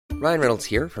Ryan Reynolds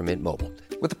here from Mint Mobile.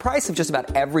 With the price of just about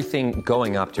everything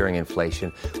going up during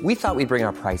inflation, we thought we'd bring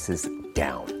our prices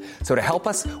down. So to help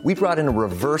us, we brought in a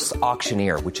reverse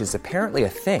auctioneer, which is apparently a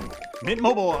thing. Mint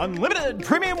Mobile Unlimited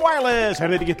Premium Wireless. How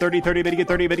to get 30, 30, bit to get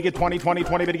 30, bit to get 20, 20,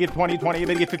 20, bit to get 20, 20,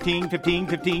 bit to get 15, 15,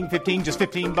 15, 15, just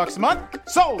 $15 a month?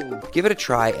 Sold! Give it a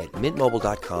try at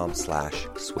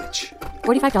mintmobile.com/switch.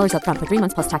 $45 up front for 3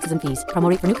 months plus taxes and fees. Promo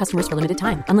rate for new customers for limited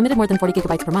time. Unlimited more than 40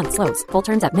 gigabytes per month. Slows full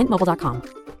terms at mintmobile.com.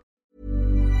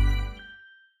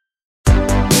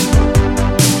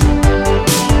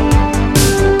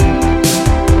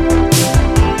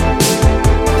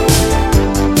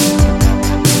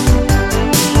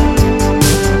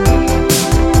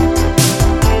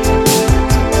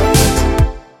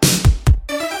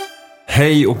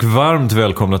 Hej och varmt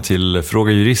välkomna till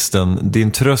Fråga Juristen,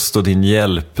 din tröst och din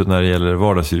hjälp när det gäller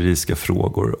vardagsjuridiska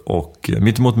frågor. Och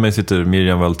mitt emot mig sitter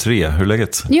Miriam Valtré. Hur är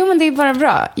läget? Jo, men det är bara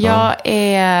bra. Jag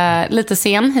är lite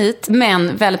sen hit,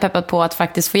 men väldigt peppad på att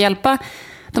faktiskt få hjälpa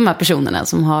de här personerna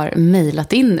som har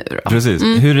mejlat in nu då. Precis.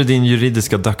 Hur är din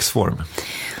juridiska dagsform?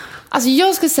 Alltså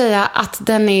jag skulle säga att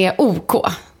den är OK.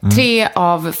 3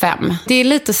 av 5. Det är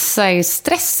lite så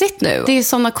stressigt nu. Det är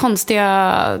sådana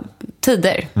konstiga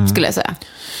tider, skulle jag säga.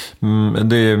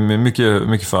 Det är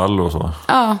mycket fall och så.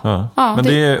 Ja. Men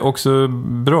det är också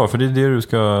bra, för det är det du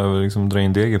ska liksom dra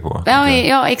in degen på.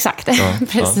 Ja, exakt.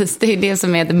 Precis, det är det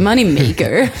som är the money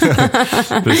maker.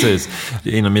 Precis.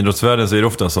 Inom idrottsvärlden så är det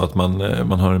ofta så att man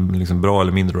har en liksom bra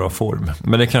eller mindre bra form.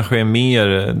 Men det kanske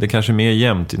är mer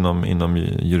jämnt inom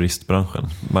juristbranschen.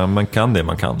 Man kan det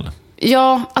man kan.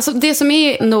 Ja, alltså det som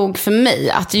är nog för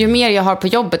mig, att ju mer jag har på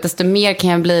jobbet, desto mer kan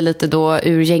jag bli lite då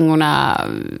ur gängorna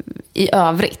i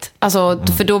övrigt. Alltså,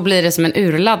 för då blir det som en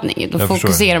urladdning. Då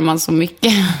fokuserar man så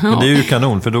mycket. Men det är ju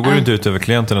kanon, för då går det inte ut över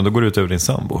klienterna, då går det ut över din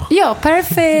sambo. Ja,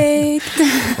 perfekt.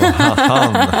 Och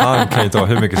han kan ju ta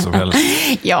hur mycket som helst.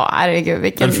 Ja,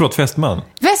 herregud. Fästman.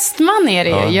 Fästman är det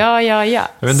ju, ja.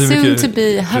 Soon to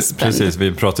be husband. Precis,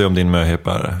 vi pratar ju om din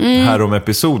möhippare här om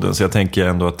episoden, så jag tänker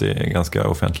ändå att det är ganska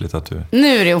offentligt att du...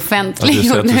 Nu är det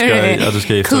offentligt. Att du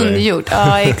ska gifta dig. Kungjort,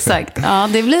 ja exakt. Ja,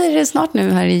 det blir det snart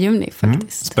nu här i juni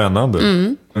faktiskt. Spännande.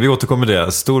 Vi återkommer till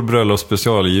det. Stor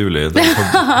bröllopsspecial i juli.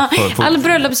 All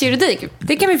bröllopsjuridik,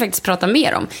 det kan vi faktiskt prata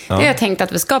mer om. Det har jag tänkt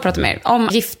att vi ska prata mer om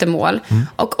giftermål.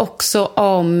 Och också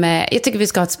om, jag tycker vi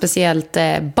ska ha ett speciellt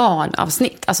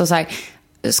barnavsnitt. Alltså så här,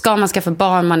 ska man skaffa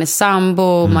barn, man är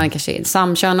sambo, man är kanske i en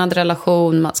samkönad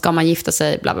relation, ska man gifta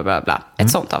sig, bla bla bla bla.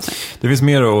 Ett sånt avsnitt. Det finns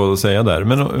mer att säga där.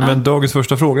 Men dagens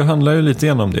första fråga handlar ju lite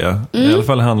grann om det. I alla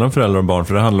fall handlar om föräldrar och barn,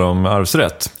 för det handlar om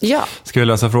arvsrätt. Ja. Ska vi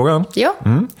läsa frågan? Ja.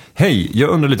 Hej, jag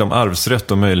undrar lite om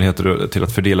arvsrätt och möjligheter till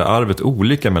att fördela arvet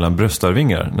olika mellan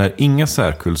bröstarvingar när inga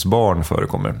särkullsbarn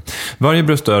förekommer. Varje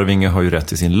bröstarvinge har ju rätt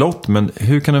till sin lott, men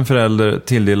hur kan en förälder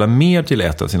tilldela mer till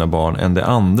ett av sina barn än det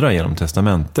andra genom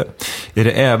testamente? Är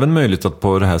det även möjligt att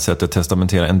på det här sättet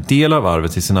testamentera en del av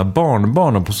arvet till sina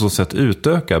barnbarn och på så sätt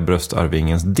utöka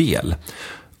bröstarvingens del?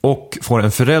 Och får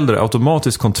en förälder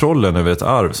automatiskt kontrollen över ett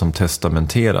arv som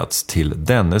testamenterats till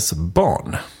dennes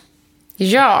barn?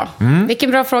 Ja,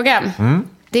 vilken bra fråga.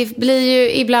 Det blir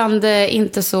ju ibland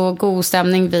inte så god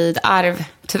stämning vid arv,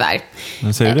 tyvärr.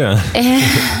 Men säger du det?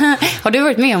 Har du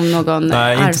varit med om någon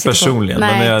Nej, inte personligen.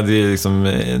 Nej. Men det är liksom,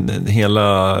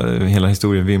 hela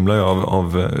historien vimlar ju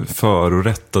av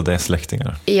förorättade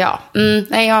släktingar. Ja,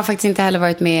 nej, jag har faktiskt inte heller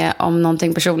varit med om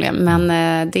någonting personligen. Men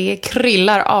det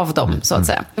kryllar av dem, så att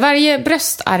säga. Varje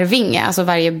bröstarvinge, alltså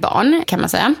varje barn kan man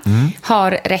säga,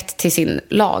 har rätt till sin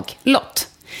laglott.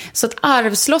 Så att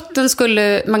arvslotten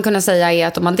skulle man kunna säga är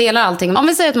att om man delar allting, om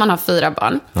vi säger att man har 4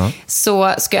 barn,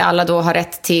 så ska alla då ha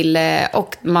rätt till,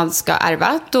 och man ska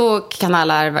ärva, då kan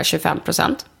alla ärva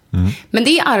 25%. Men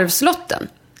det är arvslotten.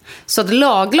 Så att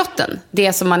laglotten,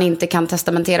 det som man inte kan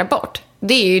testamentera bort,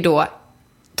 det är ju då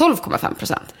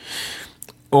 12,5%.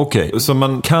 Okej, så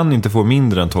man kan inte få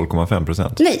mindre än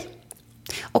 12,5%? Nej.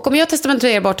 Och om jag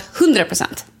testamenterar bort 100%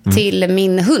 till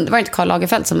min hund, det var inte Karl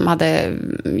Lagerfeld som hade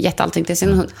gett allting till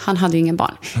sin hund, han hade ju ingen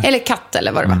barn, eller katt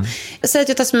eller vad det var. Säg att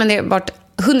jag testamenterar bort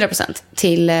 100%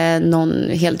 till någon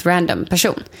helt random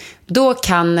person. Då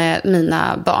kan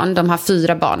mina barn, de här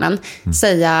 4 barnen,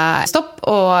 säga stopp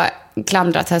och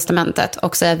klandra testamentet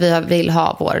och säga att vi vill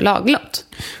ha vår laglott.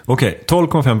 Okej,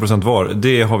 12,5% var,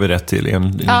 det har vi rätt till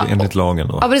enligt lagen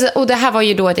då. Ja, precis. Och det här var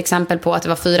ju då ett exempel på att det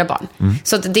var 4 barn.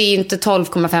 Så att det är ju inte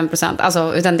 12,5%,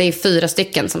 alltså, utan det är 4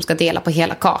 stycken som ska dela på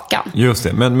hela kakan. Just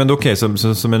det, men okej,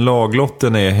 så en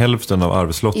laglotten är hälften av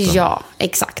arvslotten? Ja,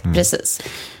 exakt, precis.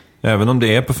 Även om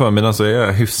det är på förmiddagen så är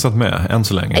jag hyfsat med än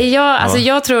så länge. Ja, alltså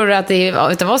jag tror att det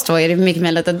är, utav oss två är det mycket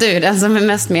möjligt att du är den som är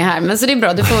mest med här. Men så det är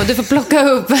bra, du får plocka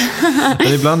upp.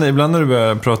 Men ibland när du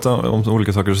börjar prata om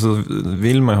olika saker så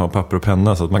vill man ju ha papper och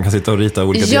penna så att man kan sitta och rita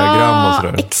olika diagram och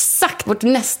sådär. Ja, exakt. Vårt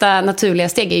nästa naturliga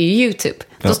steg är ju YouTube.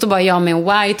 Då står bara jag med en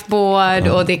whiteboard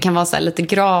och det kan vara så här lite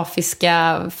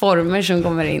grafiska former som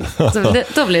kommer in. Så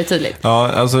då blir det tydligt.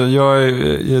 Ja, alltså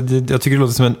jag tycker det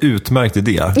låter som en utmärkt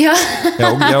idé. Ja.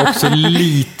 Jag är också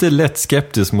lite lätt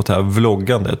skeptisk mot det här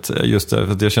vloggandet. Just det,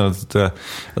 för att jag känner att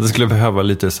det skulle behöva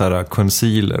lite så här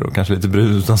concealer och kanske lite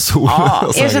brun utan sol.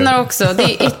 Ja, jag känner också.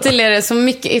 Det är så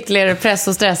mycket ytterligare press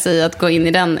och stress i att gå in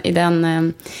i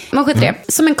den man skiter det.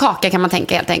 Som en kaka kan man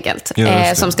tänka helt enkelt.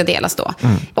 Som ska delas då.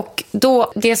 Och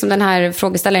då, det som den här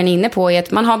frågeställaren är inne på är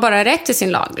att man har bara rätt till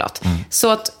sin laglott.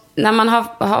 Så att när man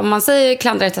om man säger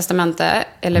klandrar ett testamente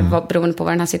eller beroende på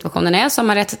vad den här situationen är, så har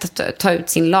man rätt att ta ut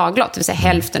sin laglott, det vill säga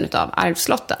hälften av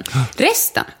arvslotten.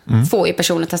 Resten får ju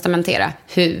personen testamentera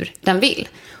hur den vill.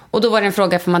 Och då var det en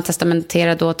fråga, får man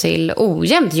testamentera då till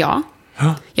ojämnt? Ja.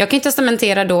 Jag kan ju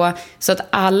testamentera då så att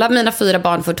alla mina 4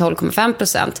 barn får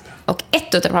 12,5% och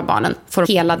ett av de här barnen får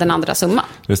hela den andra summan.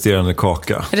 Resterande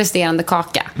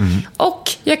kaka. Och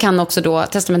jag kan också då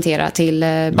testamentera till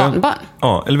barnbarn.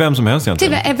 Ja, eller vem som helst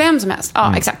egentligen. Till vem som helst,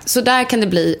 ja exakt. Så där kan det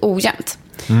bli ojämnt.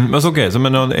 Men okej, så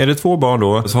men är det 2 barn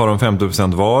då så har de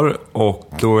 50% var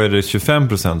och då är det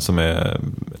 25% som är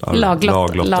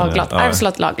laglott.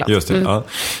 Arvslott, laglott. Just det, ja.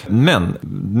 Men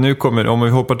nu om vi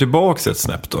hoppar tillbaka ett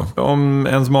snäpp då. Om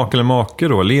ens make eller make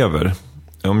då lever,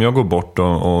 om jag går bort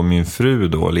och min fru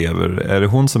då lever, är det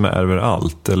hon som ärver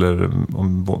allt? Eller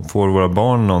får våra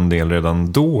barn någon del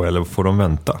redan då eller får de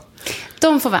vänta?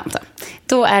 De får vänta.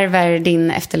 Då ärver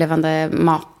din efterlevande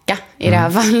maka i det här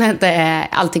fallet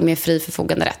allting med fri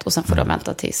förfogande rätt. Och sen får de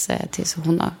vänta tills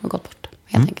hon har gått bort,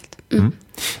 helt enkelt.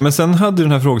 Men sen hade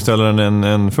den här frågeställaren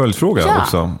en följdfråga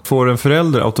också. Får en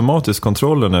förälder automatiskt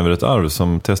kontrollen över ett arv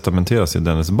som testamenteras till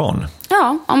dennes barn?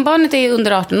 Ja, om barnet är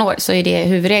under 18 år så är det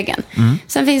huvudregeln.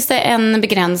 Sen finns det en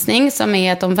begränsning som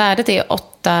är att om värdet är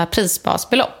 8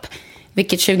 prisbasbelopp,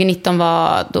 vilket 2019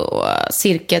 var då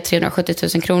cirka 370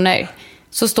 000 kronor,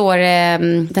 så står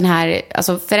den här,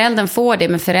 alltså föräldern får det,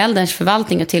 men förälderns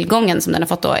förvaltning och tillgången som den har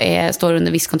fått då står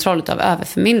under viss kontroll av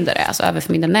överförmyndare, alltså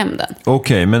överförmyndarnämnden.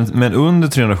 Okej, men under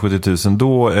 370 000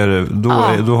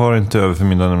 då har inte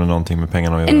överförmyndarnämnden någonting med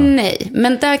pengarna att göra? Nej,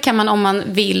 men där kan man, om man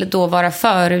vill då vara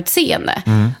förutseende,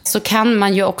 så kan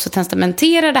man ju också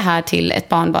testamentera det här till ett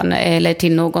barnbarn eller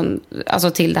till någon,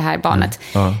 alltså till det här barnet,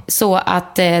 så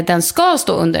att den ska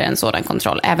stå under en sådan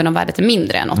kontroll, även om värdet är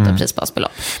mindre än 8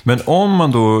 prisbasbelopp. Men om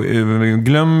man då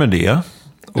glömmer det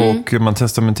och man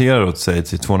testamenterar åt sig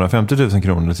till 250 000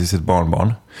 kronor till sitt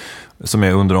barnbarn som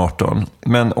är under 18.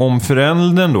 Men om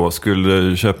föräldern då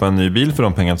skulle köpa en ny bil för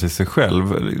de pengarna till sig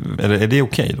själv, är det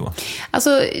okej då?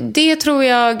 Alltså det tror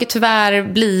jag tyvärr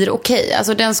blir okej.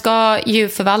 Alltså den ska ju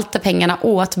förvalta pengarna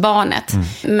åt barnet.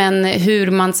 Men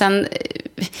hur man sen...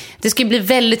 Det ska bli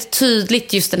väldigt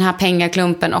tydligt just den här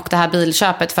pengaklumpen och det här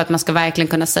bilköpet för att man ska verkligen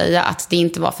kunna säga att det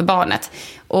inte var för barnet.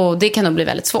 Och det kan nog bli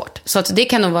väldigt svårt. Så att det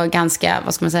kan nog vara ganska,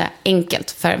 vad ska man säga,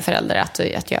 enkelt för en förälder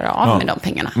att göra av med de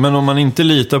pengarna. Men om man inte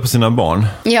litar på sina barn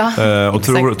och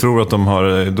tror att de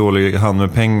har dålig hand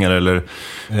med pengar eller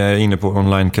är inne på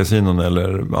online-kasinon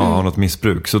eller har något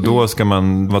missbruk, så då ska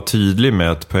man vara tydlig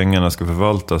med att pengarna ska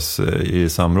förvaltas i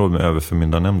samråd med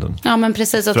överförmyndarnämnden. Ja, men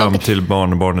precis. Fram till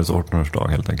barnets 18-årsdag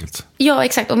helt enkelt. Ja,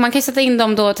 exakt. Och man kan sätta in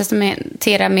dem då och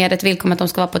testamentera med ett villkor att de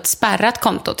ska vara på ett spärrat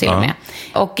konto till och med.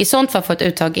 Och i sånt fall får ett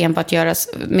uttag enbart göras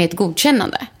med ett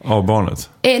godkännande. Av barnet?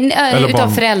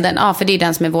 Utav föräldern, ja, för det är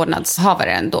den som är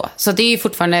vårdnadshavaren då. Så det är ju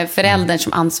fortfarande föräldern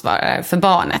som ansvarar för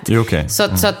barnet. Okay. Så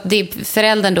att det är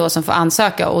föräldern då som får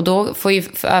ansöka, och då får ju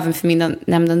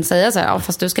överförmyndarnämnden säga så här,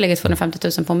 fast du ska lägga 250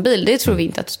 000 på en bil, det tror vi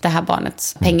inte att det här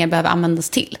barnets pengar behöver användas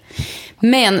till.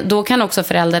 Men då kan också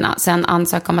föräldrarna sen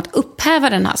ansöka om att upphäva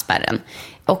den här spärren.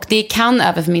 Och det kan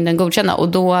överförmyndaren godkänna, och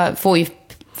då får ju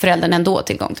föräldern ändå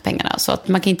tillgång till pengarna. Så att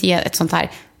man kan inte ge ett sånt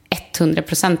här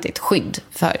 100% skydd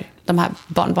för de här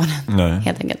barnbarnen.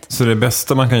 Helt enkelt. Så det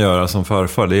bästa man kan göra som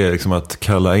farfar, det är liksom att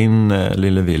kalla in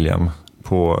lille William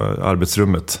på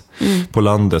arbetsrummet på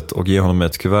landet och ge honom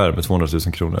ett kuvert med 200 000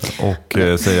 kronor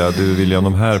och säga, du William,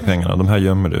 de här pengarna, de här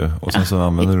gömmer du, och sen så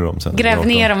använder du dem sen. Gräv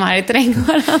ner dem här i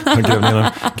trädgården.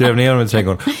 Gräv ner dem i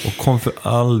trädgården, och kom för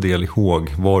all del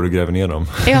ihåg var du gräver ner dem.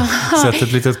 Sätt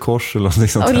ett litet kors eller något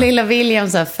sånt. Och lilla William,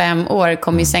 så här 5 år,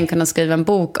 kommer ju sen kunna skriva en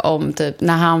bok om typ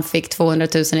när han fick 200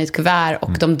 000 i ett kuvert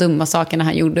och de dumma sakerna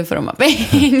han gjorde för de här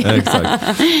pengarna. Exakt.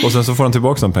 Och sen så får han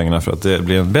tillbaka de pengarna för att det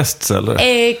blir en bestseller.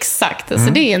 Exakt. Så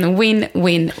det är en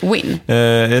win-win-win. win-win.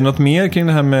 Är det något mer kring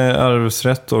det här med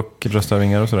arvsrätt och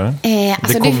bröstarvingar och sådär?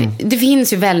 Alltså det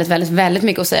finns ju väldigt, väldigt, väldigt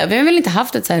mycket att säga. Vi har väl inte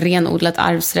haft ett så här renodlat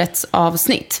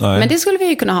arvsrättsavsnitt. Nej. Men det skulle vi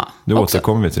ju kunna ha. Det också.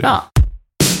 återkommer vi till det. Ja.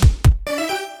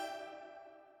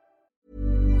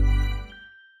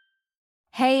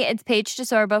 Hey, it's Paige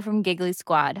DeSorbo from Giggly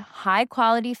Squad. High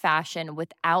quality fashion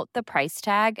without the price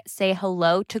tag. Say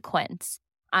hello to Quince.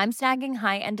 I'm snagging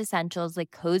high-end essentials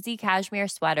like cozy cashmere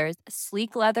sweaters,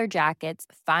 sleek leather jackets,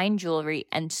 fine jewelry,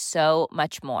 and so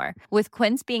much more. With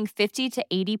Quince being 50 to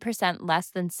 80%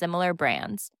 less than similar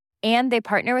brands. And they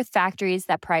partner with factories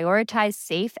that prioritize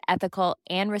safe, ethical,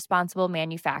 and responsible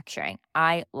manufacturing.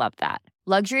 I love that.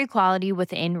 Luxury quality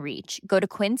within reach. Go to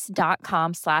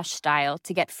quince.com/style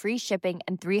to get free shipping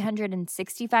and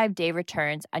 365-day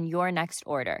returns on your next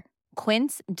order.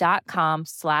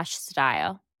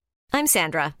 Quince.com/style. I'm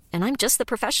Sandra, and I'm just the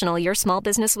professional your small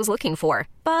business was looking for.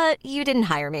 But you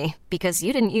didn't hire me because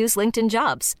you didn't use LinkedIn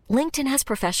Jobs. LinkedIn has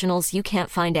professionals you can't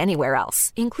find anywhere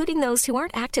else, including those who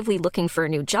aren't actively looking for a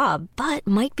new job, but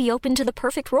might be open to the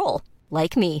perfect role,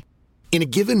 like me. In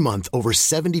a given month, over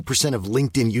 70% of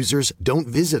LinkedIn users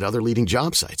don't visit other leading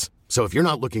job sites. So if you're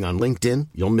not looking on LinkedIn,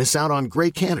 you'll miss out on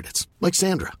great candidates like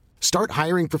Sandra. Start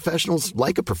hiring professionals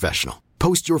like a professional.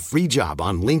 Post your free job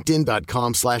on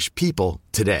linkedin.com/people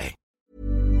today.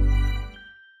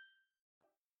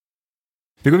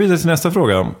 Vi går vidare till nästa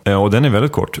fråga, och den är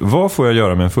väldigt kort. Vad får jag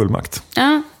göra med en fullmakt?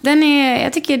 Ja,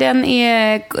 jag tycker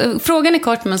frågan är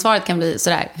kort, men svaret kan bli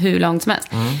sådär hur långt som helst.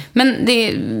 Men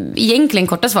det egentligen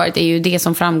korta svaret är ju det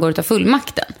som framgår av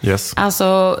fullmakten. Yes.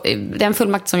 Alltså den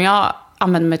fullmakt som jag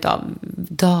använder mig av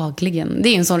dagligen, det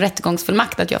är en sån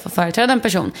rättegångsfullmakt att jag får företräda en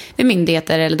person vid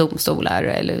myndigheter eller domstolar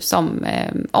eller som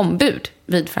ombud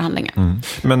vid förhandlingar.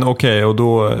 Men okej, och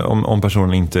då om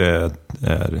personen inte är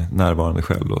närvarande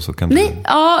själv då, så kan du... Nej,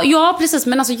 ja, precis.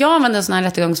 Men alltså, jag använder en sån här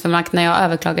rättegångsfullmakt när jag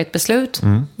överklagar ett beslut,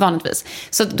 vanligtvis.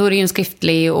 Så då är det ju en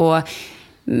skriftlig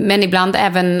men ibland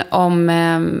även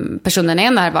om personen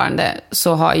är närvarande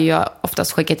så har jag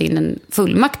oftast skickat in en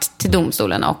fullmakt till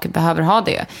domstolen och behöver ha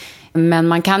det. Men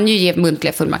man kan ju ge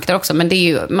muntliga fullmakter också, men det är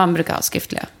ju, man brukar ha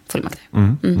skriftliga fullmakter.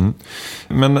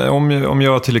 Men om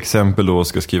jag till exempel då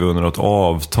ska skriva under något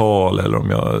avtal, eller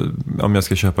om jag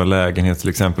ska köpa en lägenhet till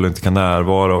exempel och inte kan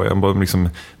närvara, och jag bara liksom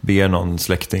ber någon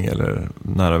släkting eller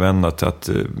nära vän att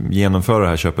genomföra det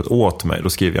här köpet åt mig, då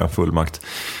skriver jag en fullmakt.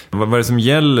 Vad är det som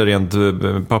gäller rent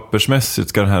pappersmässigt?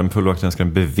 Ska den här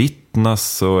fullmakten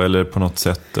bevittnas eller på något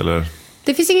sätt, eller...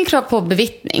 Det finns ingen krav på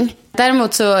bevittning.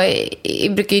 Däremot så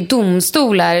brukar ju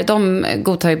domstolar, de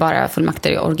godtar ju bara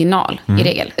fullmakter i original i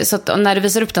regel. Så att när du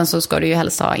visar upp den så ska du ju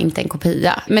helst ha inte en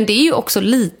kopia. Men det är ju också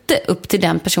lite upp till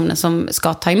den personen som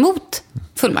ska ta emot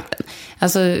fullmakten.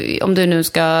 Alltså om du nu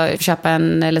ska köpa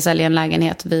eller sälja en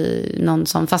lägenhet vid någon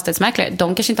som fastighetsmäklare,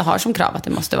 de kanske inte har som krav att det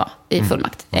måste vara i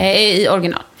fullmakt, i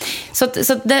original. Så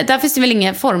där finns det väl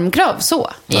inga formkrav så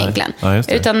egentligen. Nej,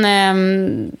 utan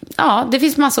det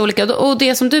finns massa olika, och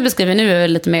det som du beskriver nu är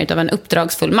lite mer av en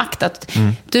uppdragsfullmakt, att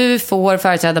du får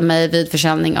företräda mig vid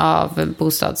försäljning av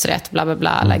bostadsrätt, bla bla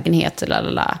bla, lägenhet,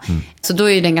 lalala. Så då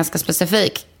är ju den ganska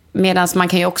specifik. Medan man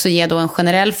kan ju också ge då en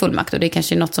generell fullmakt, och det är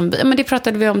kanske något som, men det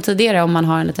pratade vi om tidigare, om man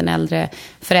har en liten äldre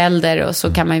förälder, och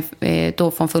så kan man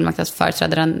då få en fullmakt att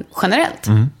företräda den generellt.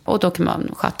 Och då kan man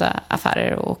sköta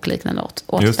affärer och liknande åt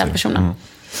den personen.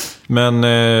 Men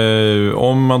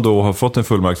om man då har fått en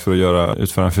fullmakt för att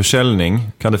utföra en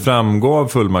försäljning, kan det framgå av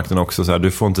fullmakten också så här,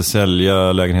 du får inte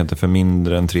sälja lägenheter för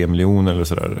mindre än 3 miljoner eller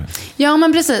sådär? Ja,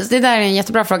 men precis. Det där är en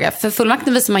jättebra fråga. För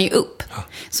fullmakten visar man ju upp.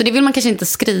 Så det vill man kanske inte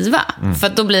skriva. För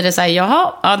då blir det så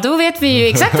här, då vet vi ju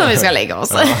exakt var vi ska lägga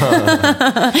oss.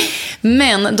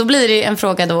 Men då blir det en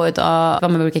fråga då av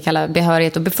vad man brukar kalla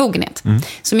behörighet och befogenhet.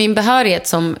 Så min behörighet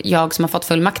som har fått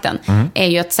fullmakten är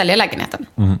ju att sälja lägenheten.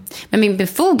 Men min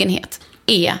befogenhet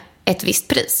är ett visst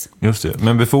pris. Just det.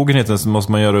 Men befogenheten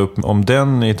måste man göra upp om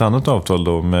den i ett annat avtal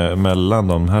då mellan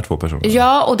de här två personerna?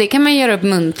 Ja, och det kan man göra upp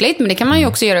muntligt, men det kan man ju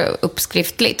också göra upp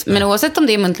skriftligt. Men oavsett om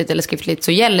det är muntligt eller skriftligt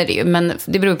så gäller det ju. Men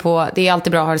det beror på, det är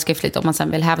alltid bra att ha det skriftligt om man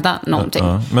sen vill hävda någonting.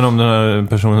 Ja. Men om den här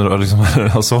personen då liksom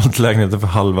har sålt lägenheten för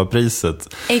halva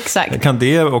priset. Exakt. Kan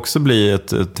det också bli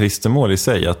ett tvistemål i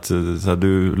sig? Att så här,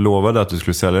 du lovade att du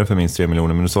skulle sälja den för minst 3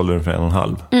 miljoner, men du sålde den för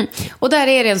 1,5. Och där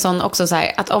är det en sån också så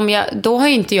här, att då har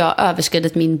ju inte jag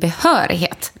överskridit min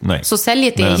behörighet. Nej. Så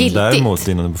säljet är men giltigt. Däremot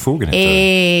dina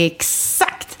befogenheter.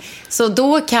 Exakt. Så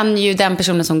då kan ju den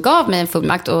personen som gav mig en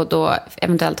fullmakt och då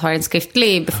eventuellt har en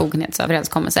skriftlig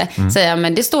befogenhetsöverenskommelse säga,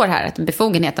 men det står här att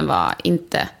befogenheten var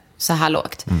inte så här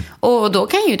lågt. Och då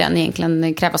kan ju den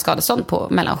egentligen kräva skadestånd på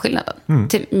mellanskillnaden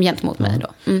gentemot mig då.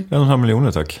 1,5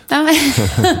 miljoner, tack.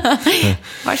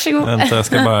 Varsågod. Vänta, jag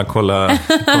ska bara kolla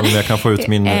om jag kan få ut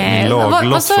min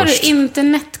laglott vad sa först. du?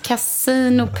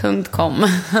 Internetcasino.com.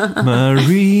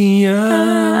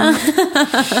 Maria.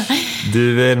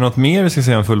 Du, är det något mer vi ska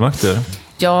säga om fullmakter?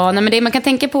 Ja, nej, men det man kan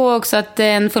tänka på också att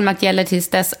en fullmakt gäller tills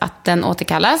dess att den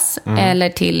återkallas. Eller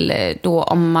till då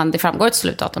om det framgår ett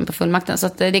slutdatum på fullmakten. Så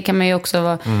att det kan man ju också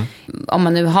vara, om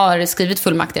man nu har skrivit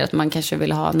fullmakter, att man kanske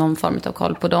vill ha någon form av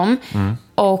koll på dem.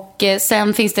 Och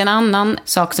sen finns det en annan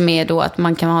sak som är då att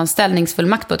man kan ha en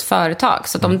ställningsfullmakt på ett företag.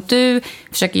 Så att om du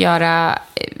försöker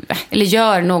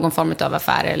gör någon form av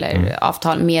affär eller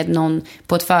avtal med någon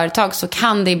på ett företag, så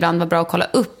kan det ibland vara bra att kolla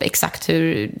upp exakt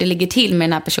hur det ligger till med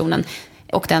den här personen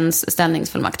och den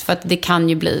ställningsfullmakt. För att det kan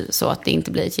ju bli så att det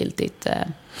inte blir ett giltigt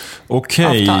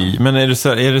Okej, men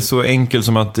är det så enkelt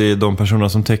som att det är de personer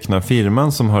som tecknar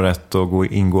firman som har rätt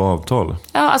att ingå avtal?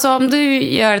 Ja, alltså om du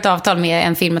gör ett avtal med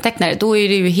en firmatecknare, då är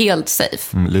du ju helt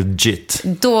safe. Legit.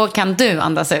 Då kan du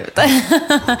andas ut.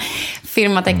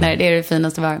 Firmatecknare, det är det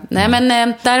finaste var. Nej,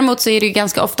 men däremot så är det ju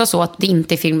ganska ofta så att det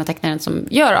inte är firmatecknaren som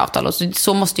gör avtal. Och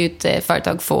så måste ju ett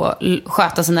företag få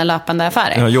sköta sina löpande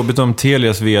affärer. Ja, jobbigt om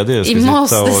Telias vd ska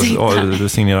sitta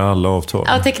och signera alla avtal.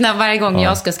 Ja, teckna varje gång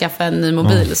jag ska skaffa en ny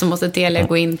mobil så måste Telia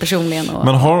gå in personligen.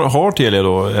 Men har Telia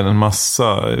då en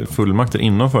massa fullmakter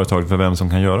inom företaget för vem som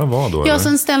kan göra vad då? Ja, så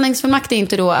en ställningsfullmakt är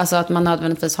inte då alltså att man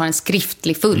nödvändigtvis har en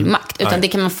skriftlig fullmakt. Utan det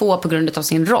kan man få på grund av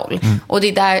sin roll. Och det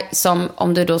är där som,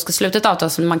 om du då ska sluta ett avtal,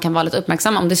 som man kan vara lite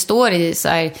uppmärksam. Om det står i så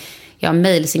här,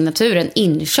 mejlsignaturen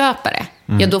inköpare,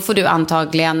 ja, då får du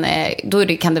antagligen,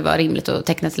 kan det vara rimligt att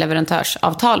teckna ett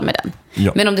leverantörsavtal med den.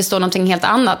 Ja. Men om det står någonting helt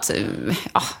annat,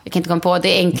 jag kan inte komma på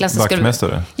det enklaste.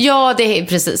 Vaktmästare? Ja, det är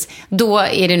precis. Då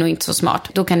är det nog inte så smart.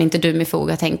 Då kan inte du med fog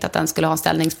ha tänkt att den skulle ha en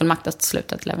ställningsfullmakt att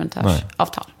sluta ett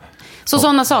leverantörsavtal. Så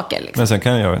sådana saker. Liksom. Men sen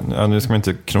kan nu ska man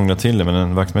inte krångla till det, men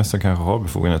en vaktmästare kanske har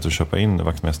befogenhet att köpa in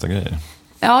vaktmästargrejer.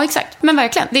 Ja, exakt. Men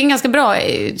verkligen. Det är en ganska bra,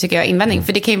 tycker jag, invändning.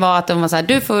 För det kan ju vara att de var så här,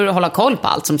 du får hålla koll på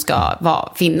allt som ska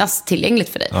finnas tillgängligt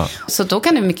för dig. Ja. Så då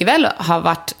kan det mycket väl ha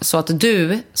varit så att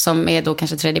du, som är då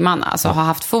kanske tredje man, alltså har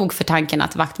haft fog för tanken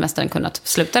att vaktmästaren kunnat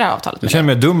sluta det här avtalet med Jag känner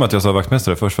mig dum att jag sa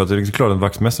vaktmästare först, för att det är riktigt klart att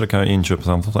vaktmästare kan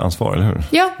inköpa ansvar, eller hur?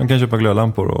 Ja. Man kan köpa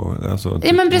glödlampor och... Alltså,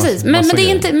 ja, men precis.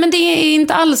 Men det är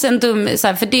inte alls en dum... Så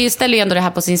här, för det ställer ju ändå det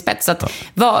här på sin spets. Så att,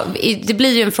 det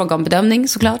blir ju en fråga om bedömning,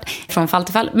 såklart, från fall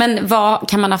till fall. Men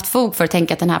vad kan man haft fog för att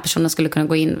tänka att den här personen skulle kunna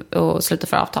gå in och sluta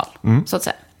för avtal, så att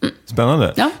säga.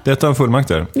 Spännande. Ja. Detta är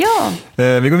fullmakter. Ja.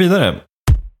 Vi går vidare.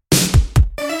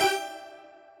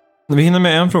 Vi hinner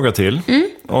med en fråga till.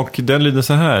 Och den lyder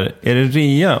så här. Är det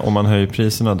rea om man höjer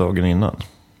priserna dagen innan?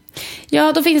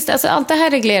 Ja, då finns det, alltså allt det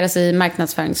här regleras i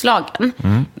marknadsföringslagen.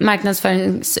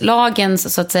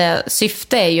 Marknadsföringslagens, så att säga,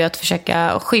 syfte är ju att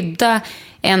försöka skydda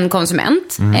en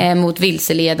konsument mot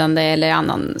vilseledande eller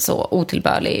annan så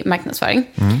otillbörlig marknadsföring.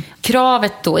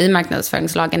 Kravet då i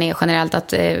marknadsföringslagen är generellt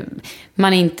att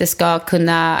man inte ska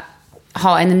kunna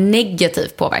ha en negativ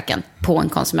påverkan på en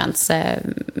konsuments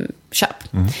köp.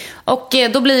 Och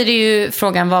då blir det ju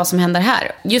frågan vad som händer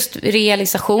här. Just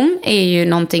realisation är ju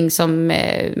någonting som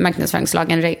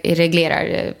marknadsföringslagen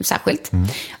reglerar särskilt.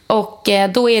 Och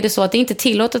då är det så att det inte är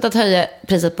tillåtet att höja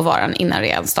priset på varan innan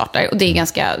rean startar. Och det är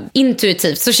ganska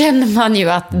intuitivt, så känner man ju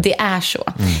att det är så.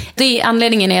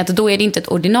 Anledningen är att då är det inte ett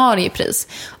ordinarie pris.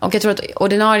 Och jag tror att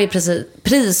ordinarie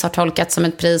pris har tolkats som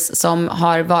ett pris som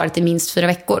har varit i minst 4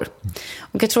 veckor.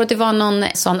 Och jag tror att det var någon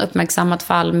sån uppmärksammat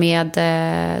fall med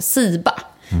Siba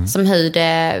som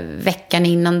höjde veckan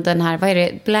innan den här, vad är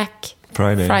det, Black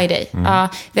Friday. Ja,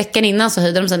 veckan innan så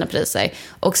höjde de sina priser.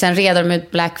 Och sen redde de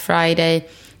ut Black Friday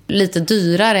lite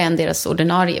dyrare än deras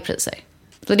ordinarie priser.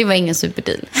 Så det var ingen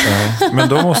superdeal. Men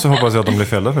då måste jag hoppas att de blir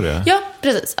fällda för det. Ja,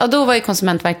 precis. Och då var ju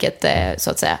Konsumentverket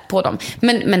så att säga på dem.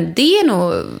 Men det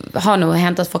har nog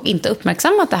hänt att folk inte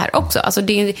uppmärksammat det här också. Alltså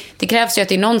det krävs ju att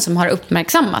det är någon som har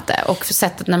uppmärksammat det och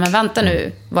sett att när man väntar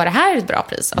nu, var det här ett bra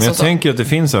pris? Alltså, men jag tänker att det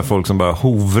finns här folk som bara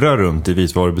hovrar runt i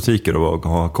vitvarubutiker och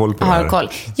har koll på det här. Koll.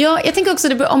 Ja, jag tänker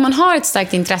också att om man har ett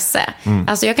starkt intresse.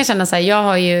 Alltså jag kan känna så här, jag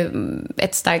har ju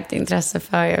ett starkt intresse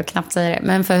för, jag knappt säger det,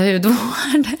 men för hudvård.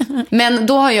 Men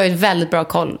då har jag ju väldigt bra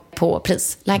koll på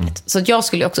prisläget. Så jag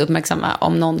skulle också uppmärksamma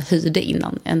om någon hyrde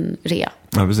innan en rea.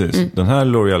 Ja, precis. Den här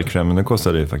L'Oreal-krämen, den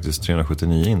kostade ju faktiskt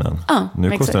 379 innan. Ja,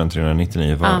 nu kostar den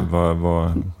 399.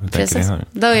 Vad tänker ni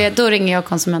här? Då ringer jag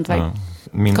Konsumentverket.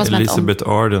 Min konsument Elizabeth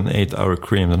Arden 8-hour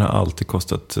cream, den har alltid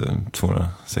kostat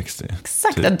 260.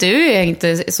 Exakt, typ. du är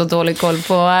inte så dålig koll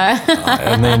på...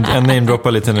 Jag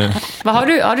namedroppar lite nu. Vad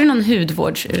har du någon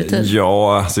hudvårdsrutin?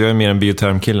 Ja, alltså jag är mer en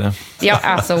biotermkille. Ja,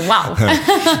 alltså wow.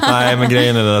 Nej, men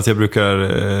grejen är att jag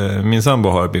brukar... min sambo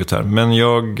har bioterm. Men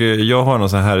jag har någon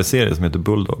sån här serie som heter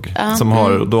Bulldog.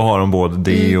 Då har de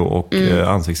både deo och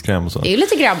ansiktskräm och så. Det är ju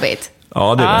lite grabbigt.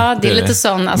 Ja, det är lite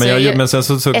sån. Alltså,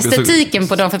 estetiken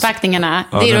på de förpackningarna,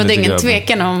 det är ingen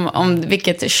tvekan om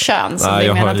vilket kön som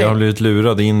jag har blivit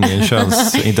lurad in i en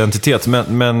könsidentitet.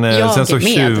 Men sen så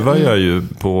tjuvar jag ju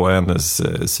på hennes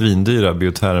svindyra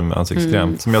bioterm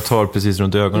ansiktskräm som jag tar precis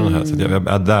runt ögonen här. Så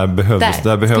där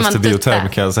behövs det bioterm,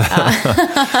 kan jag säga.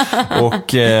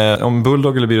 Och om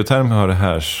Bulldog eller bioterm hör det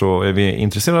här, så är vi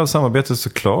intresserade av samarbetet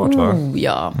såklart. Va?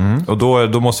 Ja. Och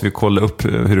då måste vi kolla upp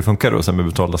hur det funkar då, sen med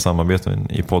betalda samarbeten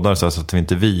i poddar, så att vi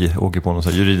inte åker på någon så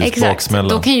här juridisk baksmälla.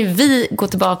 Då kan ju vi gå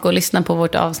tillbaka och lyssna på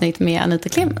vårt avsnitt med Anita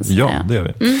Clemens. Ja, det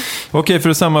gör vi. Okej, för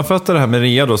att sammanfatta det här med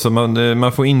rea då, så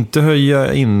man får inte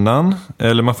höja innan,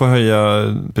 eller man får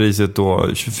höja priset då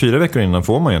 24 veckor innan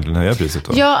får man egentligen höja priset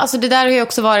då. Ja, alltså det där har ju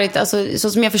också varit, alltså, så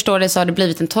som jag förstår det så har det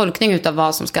blivit en tolkning utav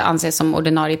vad som ska anses som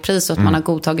ordinarie pris och att man har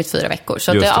godtagit 4 veckor.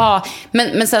 Så att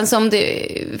men sen så om det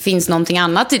finns någonting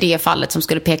annat i det fallet som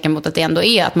skulle peka mot att det ändå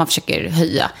är att man försöker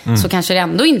höja, så kanske det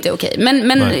ändå inte är okej.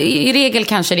 Men i regel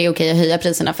kanske det är okej att höja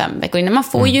priserna 5 veckor innan. Man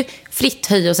får ju fritt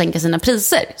höja och sänka sina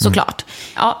priser, såklart.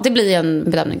 Ja, det blir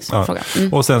en bedömningsfråga.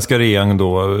 Och sen ska rean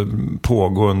då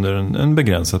pågå under en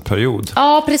begränsad period.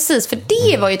 Ja, precis. För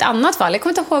det var ju ett annat fall. Jag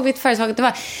kommer inte ihåg vilket företag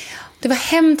det var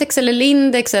Hemtex eller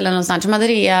Lindex eller någonstans som hade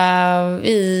rea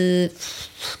i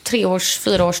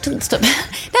 3-4 års tid typ.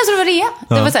 Det var rea.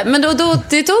 Ja. Det var så här, men då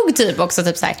det tog typ också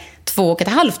typ så här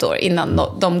 2,5 år innan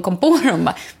de kom på dem.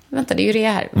 Bara, vänta, det är ju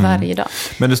rea här varje dag.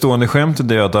 Men det stående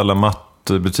skämtet är att alla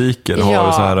matbutiker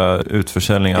har så här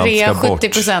utförsäljning, allt ska bort.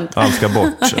 70%. Allt ska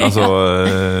bort. Alltså,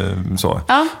 så.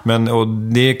 Ja. Men, och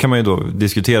det kan man ju då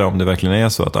diskutera om det verkligen är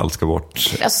så att allt ska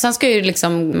bort. Alltså, sen ska ju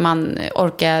liksom man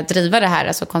orka driva det här,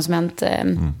 alltså konsument...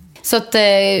 Så att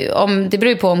det beror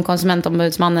ju på om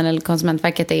konsumentombudsmannen eller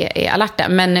Konsumentverket är alerta.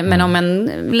 Men om en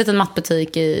liten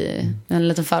mattbutik i en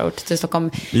liten förort till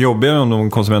Stockholm. Det jobbiga är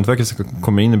om Konsumentverket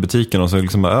kommer in i butiken och så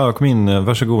liksom kom in,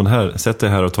 varsågod här, sätt dig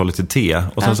här och ta lite te.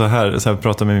 Och så här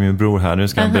pratar med min bror här, nu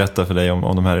ska jag berätta för dig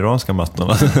om de här iranska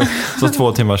mattorna. Så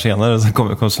 2 timmar senare så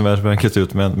kommer Konsumentverket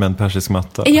ut med en persisk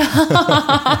matta. Ja.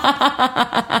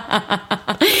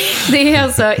 Det är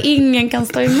alltså, ingen kan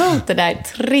stå emot det där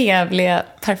trevliga,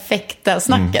 perfekta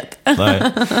snacket. Nej,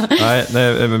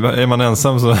 är man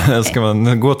ensam så ska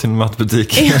man gå till en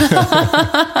mattbutik.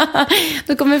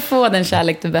 Du kommer få den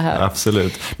kärlek du behöver.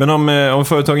 Absolut. Men om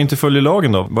företag inte följer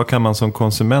lagen då, vad kan man som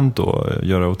konsument då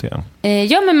göra åt det?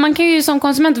 Ja, men man kan ju som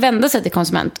konsument vända sig till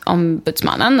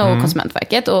Konsumentombudsmannen och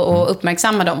Konsumentverket och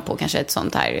uppmärksamma dem på kanske ett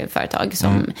sånt här företag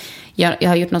som jag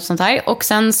har gjort något sånt här. Och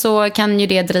sen så kan ju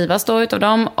det drivas då utav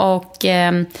dem och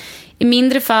i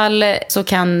mindre fall så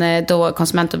kan då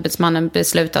Konsumentombudsmannen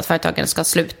besluta att företagen ska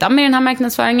sluta med den här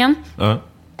marknadsföringen.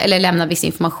 Eller lämna viss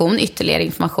information, ytterligare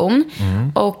information.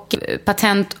 Och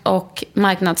Patent- och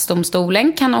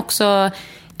marknadsdomstolen kan också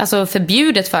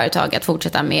förbjuda ett företag att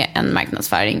fortsätta med en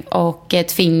marknadsföring och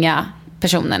tvinga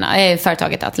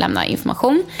företaget att lämna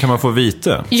information. Kan man få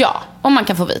vite? Ja, och man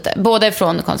kan få vite. Både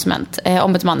från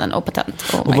Konsumentombudsmannen och Patent.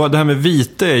 Och det här med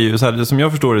vite är ju, så här, som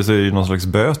jag förstår det, så är det ju någon slags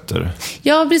böter.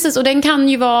 Ja, precis. Och den kan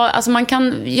ju vara, alltså man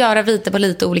kan göra vite på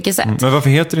lite olika sätt. Men varför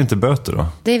heter det inte böter då?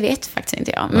 Det vet faktiskt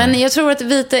inte jag. Men jag tror att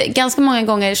vite, ganska många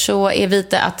gånger så är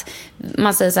vite att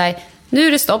man säger så här: nu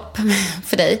är det stopp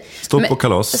för dig. Stopp och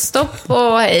kalas. Stopp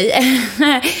och hej.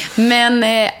 Men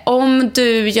om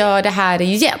du gör det här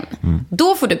igen,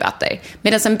 då får du böter.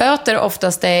 Medan en böter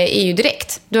oftast är ju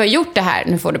direkt. Du har gjort det här,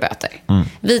 nu får du böter.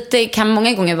 Vite kan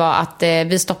många gånger vara att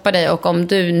vi stoppar dig och om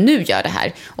du nu gör det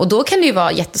här. Och då kan det ju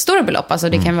vara jättestora belopp. Alltså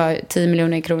det kan vara 10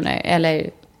 miljoner kronor eller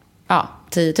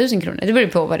 10 000 kronor. Det beror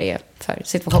på vad det är för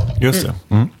situation. Just det.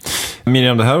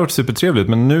 Miriam, det här har varit supertrevligt,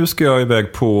 men nu ska jag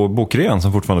iväg på bokrean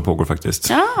som fortfarande pågår faktiskt.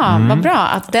 Ja, vad bra.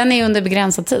 Att den är under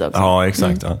begränsad tid också. Ja,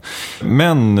 exakt. Ja.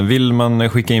 Men vill man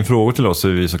skicka in frågor till oss så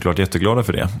är vi såklart jätteglada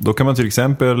för det. Då kan man till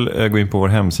exempel gå in på vår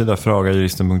hemsida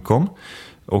fragajuristen.com.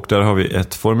 Och där har vi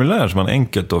ett formulär som man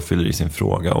enkelt då fyller i sin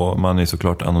fråga och man är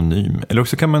såklart anonym. Eller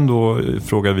också kan man då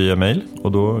fråga via mail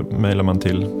och då mailar man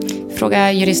till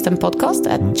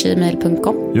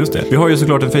fragajuristenpodcast@gmail.com. Just det. Vi har ju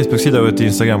såklart en Facebook-sida och ett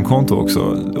Instagram-konto också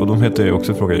och de heter ju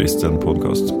också Fråga Juristen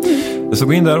Podcast. Så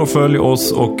gå in där och följ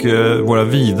oss och våra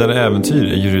vidare äventyr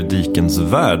i juridikens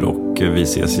värld och vi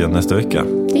ses igen nästa vecka.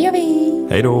 Det gör vi.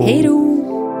 Hej då. Hej då.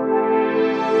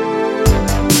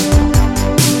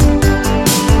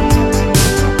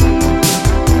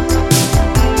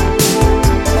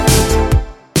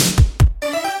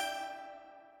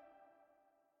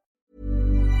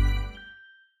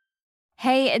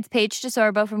 Hey, it's Paige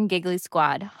DeSorbo from Giggly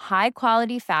Squad. High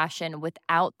quality fashion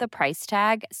without the price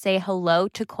tag. Say hello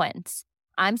to Quince.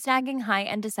 I'm snagging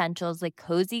high-end essentials like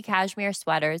cozy cashmere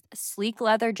sweaters, sleek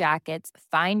leather jackets,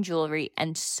 fine jewelry,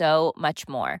 and so much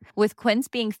more. With Quince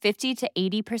being 50 to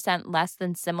 80% less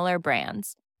than similar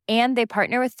brands. And they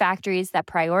partner with factories that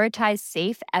prioritize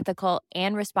safe, ethical,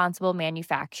 and responsible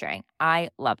manufacturing. I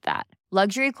love that.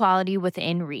 Luxury quality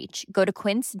within reach. Go to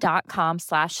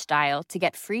quince.com/style to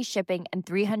get free shipping and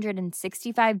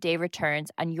 365-day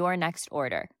returns on your next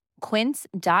order.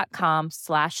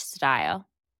 Quince.com/style.